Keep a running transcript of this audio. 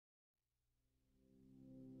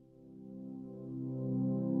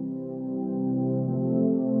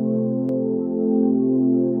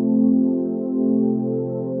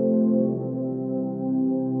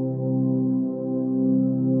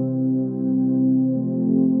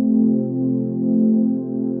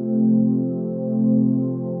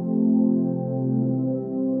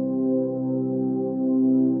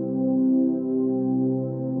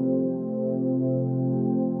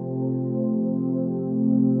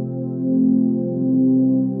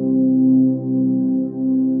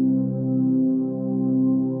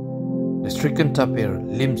stricken tapir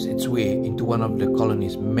limps its way into one of the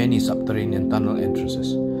colony's many subterranean tunnel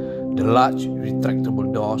entrances. The large,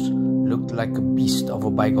 retractable doors looked like a beast of a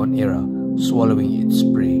bygone era, swallowing its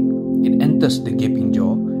prey. It enters the gaping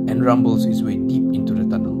jaw and rumbles its way deep into the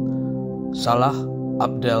tunnel. Salah,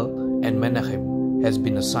 Abdel, and Menachem has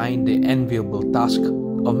been assigned the enviable task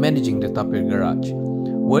of managing the tapir garage.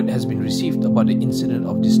 Word has been received about the incident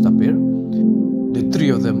of this tapir. The three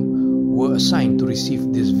of them were assigned to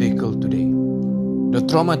receive this vehicle today. The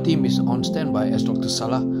trauma team is on standby as Dr.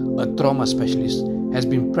 Salah, a trauma specialist, has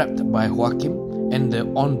been prepped by Joachim and the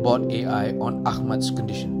onboard AI on Ahmad's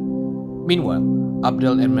condition. Meanwhile,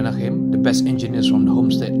 Abdel and Menachem, the best engineers from the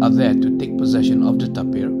homestead, are there to take possession of the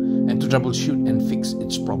tapir and to troubleshoot and fix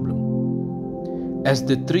its problem. As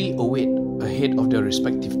the three await ahead of their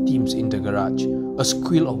respective teams in the garage, a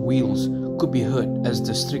squeal of wheels could be heard as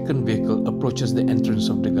the stricken vehicle approaches the entrance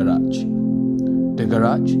of the garage. The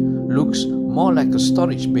garage looks more like a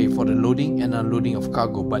storage bay for the loading and unloading of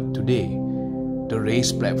cargo, but today, the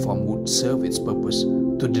raised platform would serve its purpose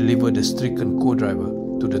to deliver the stricken co-driver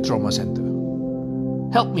to the trauma center.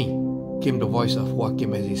 "Help me," came the voice of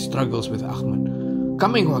Joachim as he struggles with Ahmad.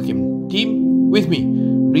 "Coming, Joachim. Team, with me.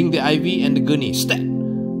 Bring the IV and the gurney. Stat!"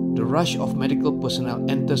 The rush of medical personnel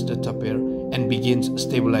enters the tapir and begins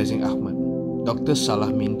stabilizing Ahmad. Dr.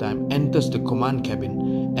 Salah, meantime, enters the command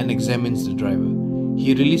cabin and examines the driver.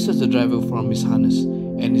 He releases the driver from his harness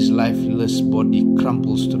and his lifeless body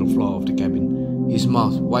crumples to the floor of the cabin, his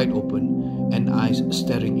mouth wide open and eyes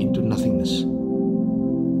staring into nothingness.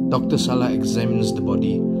 Dr. Salah examines the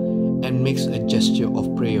body and makes a gesture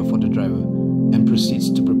of prayer for the driver and proceeds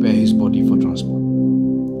to prepare his body for transport.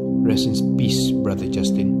 Rest in peace, Brother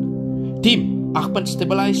Justin. "Team, Ahmad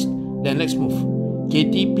stabilized? Then let's move.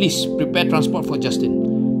 Katie, please prepare transport for Justin."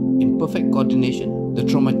 In perfect coordination, the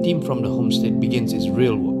trauma team from the homestead begins its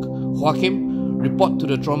real work. "Joachim, report to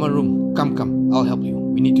the trauma room. Come, I'll help you.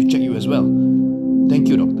 We need to check you as well." "Thank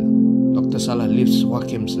you, Doctor." Dr. Salah lifts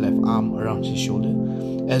Joachim's left arm around his shoulder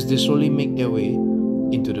as they slowly make their way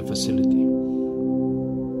into the facility.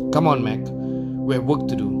 "Come on, Mac. We have work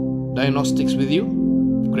to do. Diagnostics with you?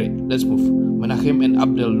 Great, let's move." Menachem and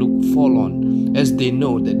Abdel look forlorn as they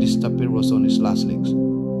know that this tapir was on its last legs.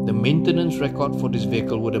 The maintenance record for this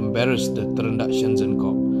vehicle would embarrass the Terendak Shenzhen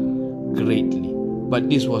Corp greatly. But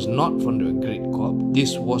this was not from the Great Corp.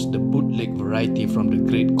 This was the bootleg variety from the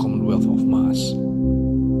Great Commonwealth of Mars.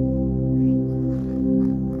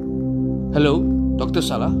 "Hello, Dr.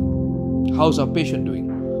 Salah. How's our patient doing?"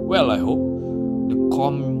 "Well, I hope." The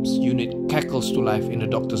comms unit cackles to life in the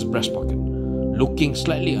doctor's breast pocket. Looking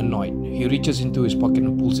slightly annoyed, he reaches into his pocket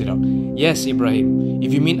and pulls it out. "Yes, Ibrahim.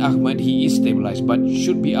 If you mean Ahmad, he is stabilized, but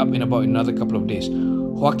should be up in about another couple of days.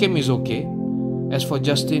 Joachim is okay. As for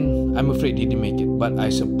Justin, I'm afraid he didn't make it, but I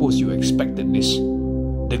suppose you expected this.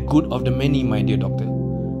 The good of the many, my dear doctor.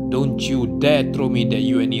 Don't you dare throw me that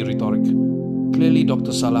UNE rhetoric." Clearly,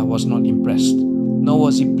 Dr. Salah was not impressed, nor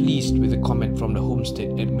was he pleased with the comment from the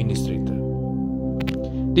homestead administrator.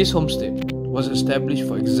 This homestead was established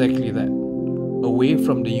for exactly that, away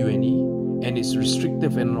from the UNE and its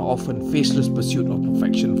restrictive and often faceless pursuit of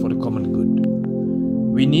perfection for the common good.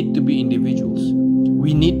 We need to be individuals.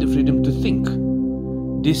 We need the freedom to think.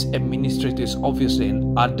 This administrator is obviously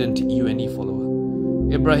an ardent UNE follower.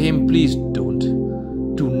 "Ibrahim, please don't.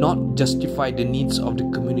 Do not justify the needs of the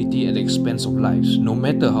community at the expense of lives, no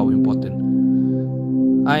matter how important.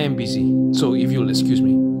 I am busy, so if you'll excuse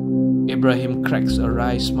me." Ibrahim cracks a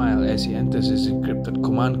wry smile as he enters his encrypted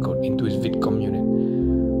command code into his VidCom unit.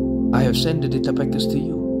 "I have sent the data packets to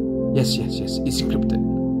you." Yes, it's encrypted."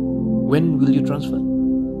 "When will you transfer?"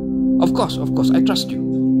 Of course, I trust you.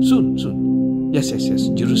 Soon. Yes,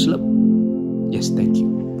 Jerusalem?" "Yes, thank you."